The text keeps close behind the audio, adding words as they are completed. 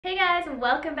guys,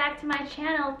 welcome back to my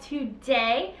channel.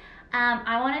 Today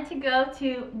I wanted to go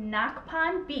to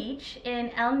Nacpan Beach in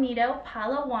El Nido,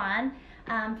 Palawan,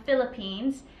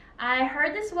 Philippines. I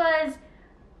heard this was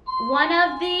one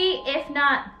of the, if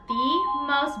not the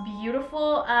most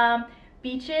beautiful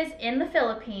beaches in the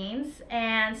Philippines.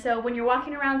 And so when you're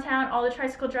walking around town, all the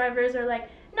tricycle drivers are like,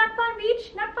 Nacpan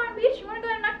Beach, Nacpan Beach, you want to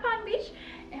go to Nacpan Beach?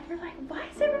 And we're like, why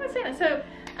is everyone saying that? So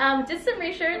did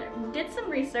some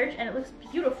research, and it looks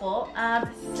beautiful.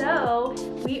 So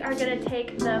we are gonna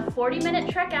take the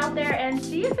 40-minute trek out there and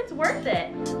see if it's worth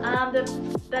it.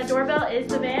 The doorbell is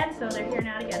the van, so they're here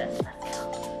now to get us. Let's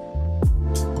go.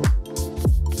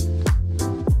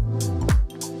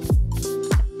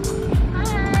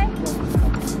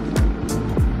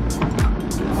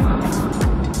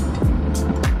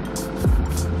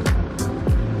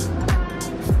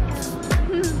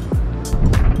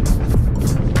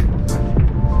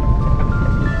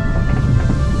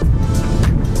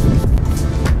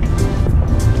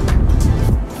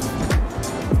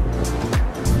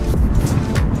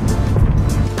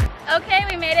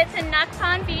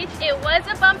 Nacpan Beach. It was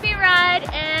a bumpy ride,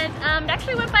 and it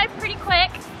actually went by pretty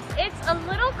quick. It's a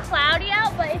little cloudy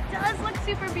out, but it does look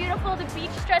super beautiful. The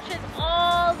beach stretches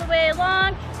all the way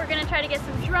along. We're gonna try to get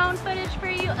some drone footage for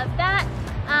you of that.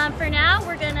 For now,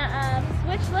 we're gonna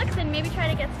switch looks and maybe try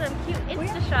to get some cute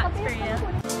Insta shots for you.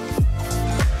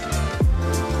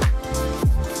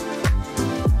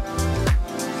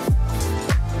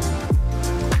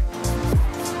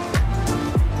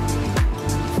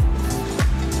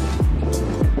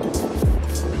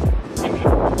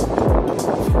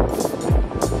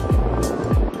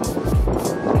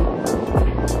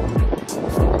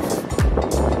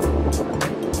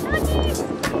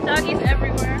 Doggies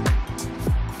everywhere.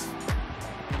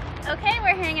 Okay,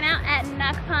 we're hanging out at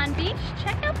Nacpan Beach.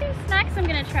 Check out these snacks I'm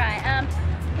gonna try.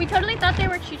 We totally thought they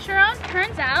were chicharron.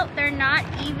 Turns out they're not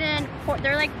even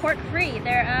they're like pork free.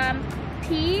 They're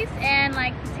peas and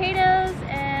like potatoes,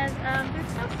 and they're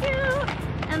so cute.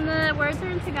 And the words are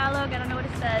in Tagalog. I don't know what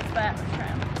it says, but let's try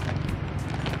them.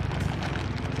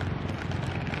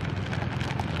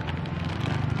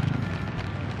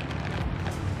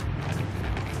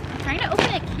 Trying to open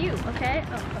it cute, okay?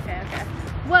 Oh, okay.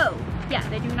 Whoa! Yeah,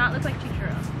 they do not look like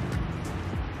chicharron.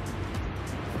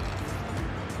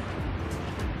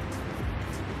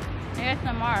 Here's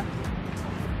some more.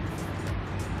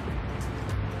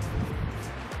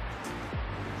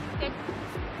 Good.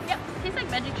 Yep, tastes like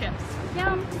veggie chips.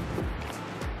 Yum.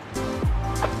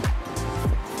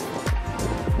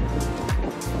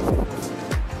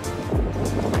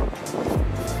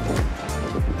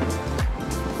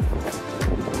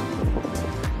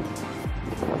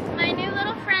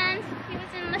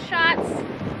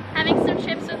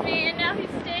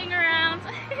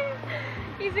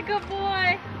 He's a good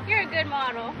boy. You're a good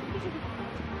model.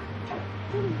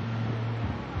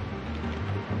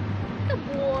 Good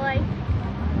boy.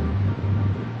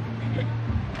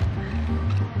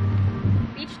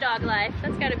 Beach dog life.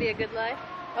 That's gotta be a good life.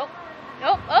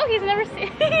 Oh, he's never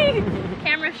seen.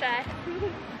 Camera shy.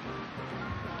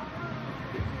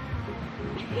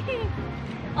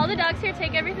 All the dogs here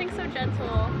take everything so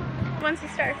gentle. Once you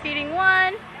start feeding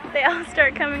one, they all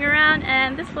start coming around,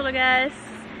 and this little guy's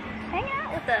hang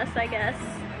out with us, I guess.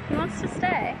 He wants to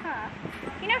stay, huh?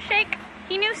 You know, shake.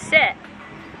 He knew sit.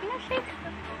 You know, shake.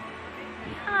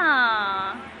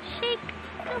 Aww, shake.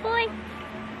 Good boy.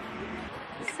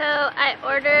 So I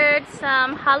ordered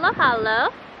some halo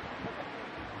halo,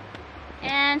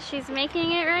 and she's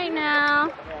making it right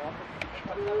now.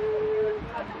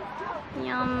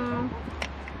 Yum.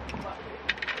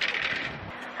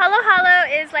 Halo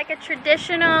halo is like a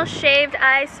traditional shaved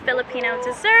ice Filipino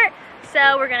dessert.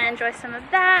 So we're gonna enjoy some of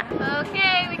that.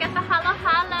 Okay, we got the halo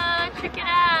halo, check it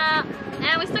out.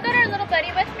 And we still got our little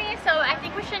buddy with me, so I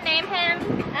think we should name him.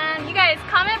 You guys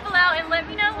comment below and let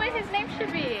me know what his name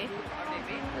should be.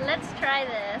 Let's try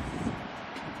this.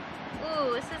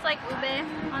 Ooh, this is like ube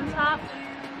on top.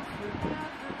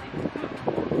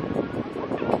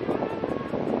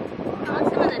 I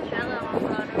want some of the jello on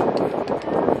bottom.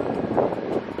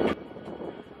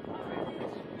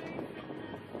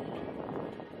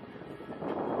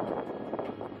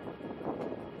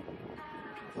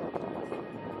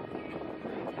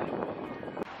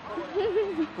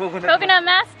 Coconut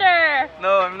master!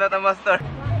 No, I'm not a master.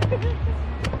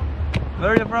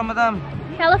 Where are you from, madam?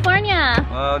 California.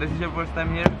 Wow, this is your first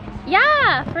time here?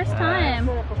 Yeah, first time.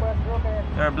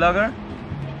 You're a blogger?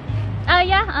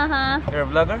 Yeah, uh-huh. You're a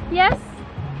vlogger? Yes.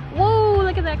 Whoa,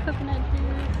 look at that coconut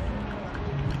juice.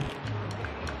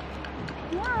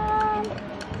 Yum.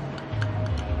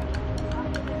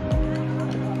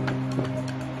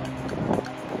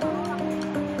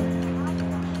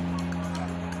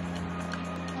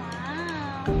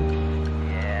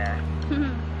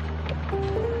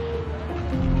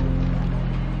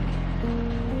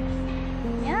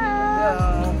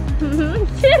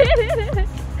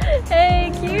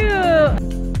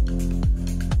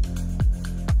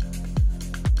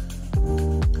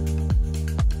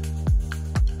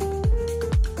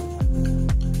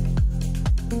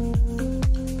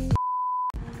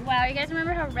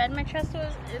 remember how red my chest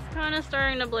was? It's kind of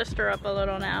starting to blister up a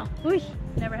little now. Whoosh,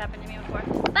 never happened to me before.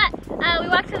 But we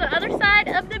walked to the other side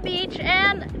of the beach,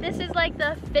 and this is like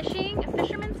the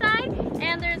fisherman side,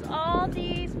 and there's all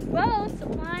these boats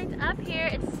lined up here.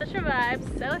 It's such a vibe,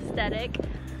 so aesthetic.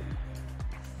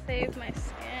 Save my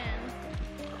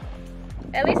skin.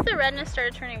 At least the redness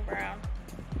started turning brown.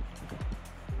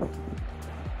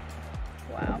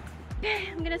 Wow.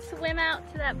 I'm gonna swim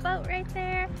out to that boat right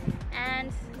there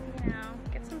and, you know,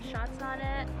 get some shots on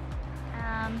it,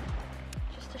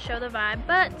 just to show the vibe.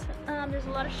 But there's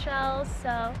a lot of shells,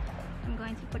 so I'm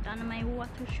going to put on my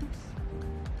water shoes.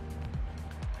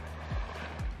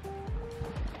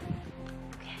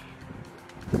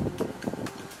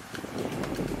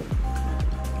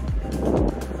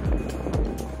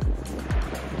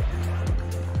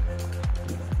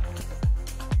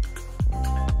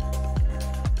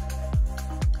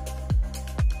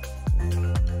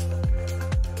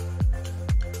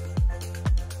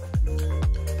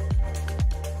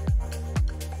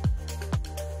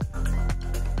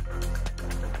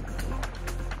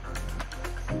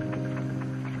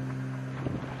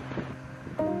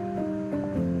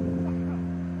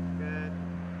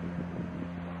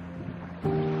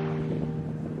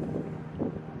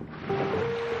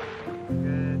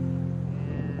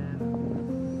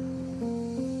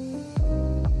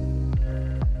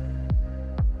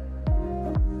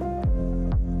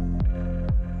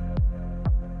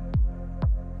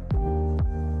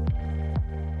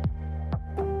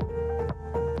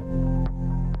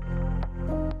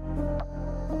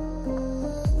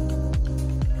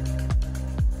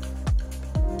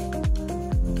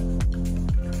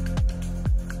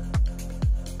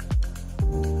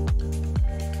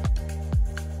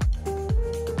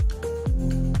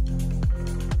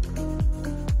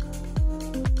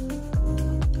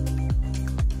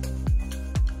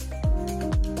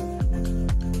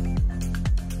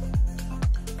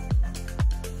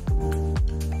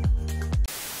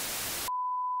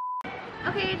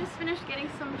 Okay, just finished getting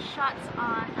some shots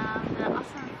on the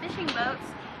awesome fishing boats.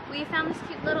 We found this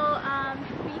cute little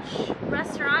beach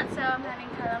restaurant, so I'm having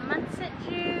calamansi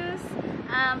juice,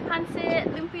 pancit,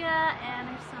 lumpia, and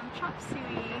there's some chop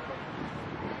suey.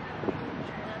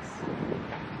 Try this.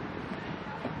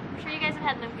 I'm sure you guys have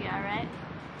had lumpia, right?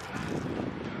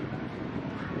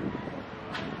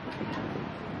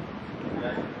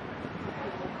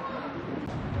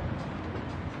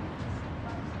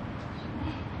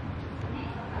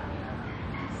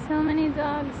 So many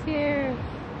dogs here.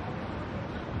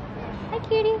 Hi,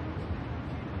 cutie.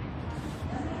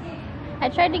 I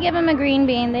tried to give him a green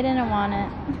bean. They didn't want it.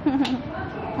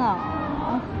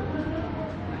 Aww.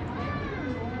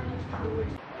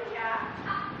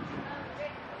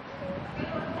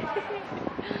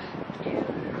 Cute.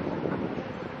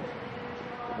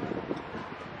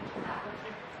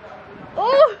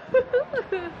 Oh!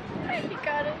 He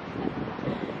got it.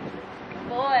 Good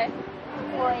boy.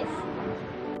 Good boys.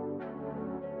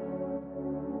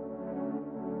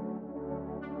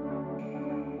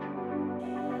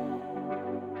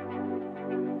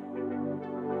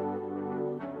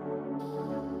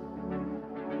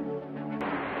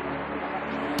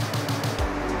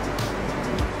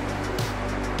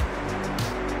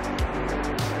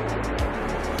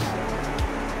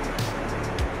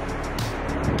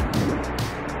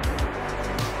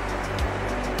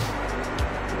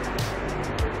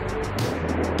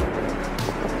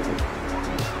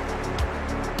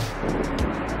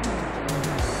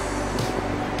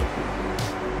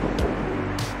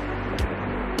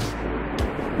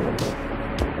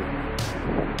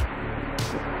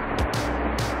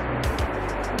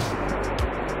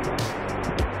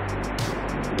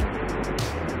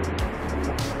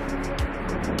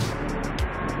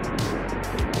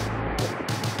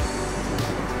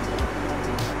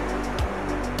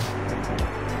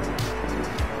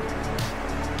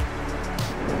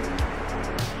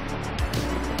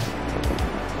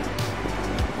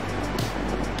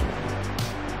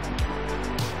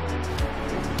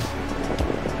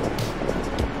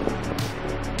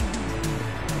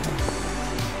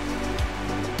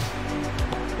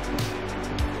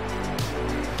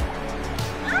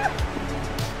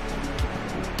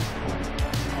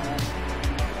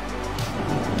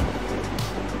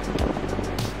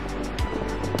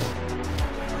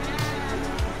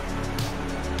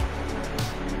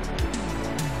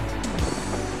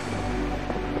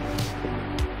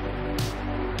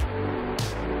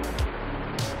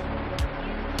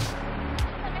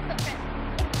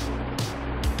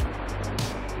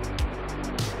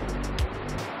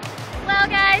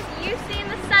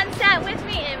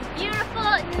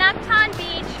 Nacpan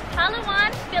Beach,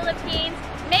 Palawan, Philippines.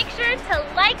 Make sure to to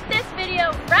like this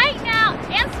video right now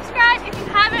and subscribe if you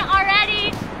haven't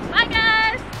already.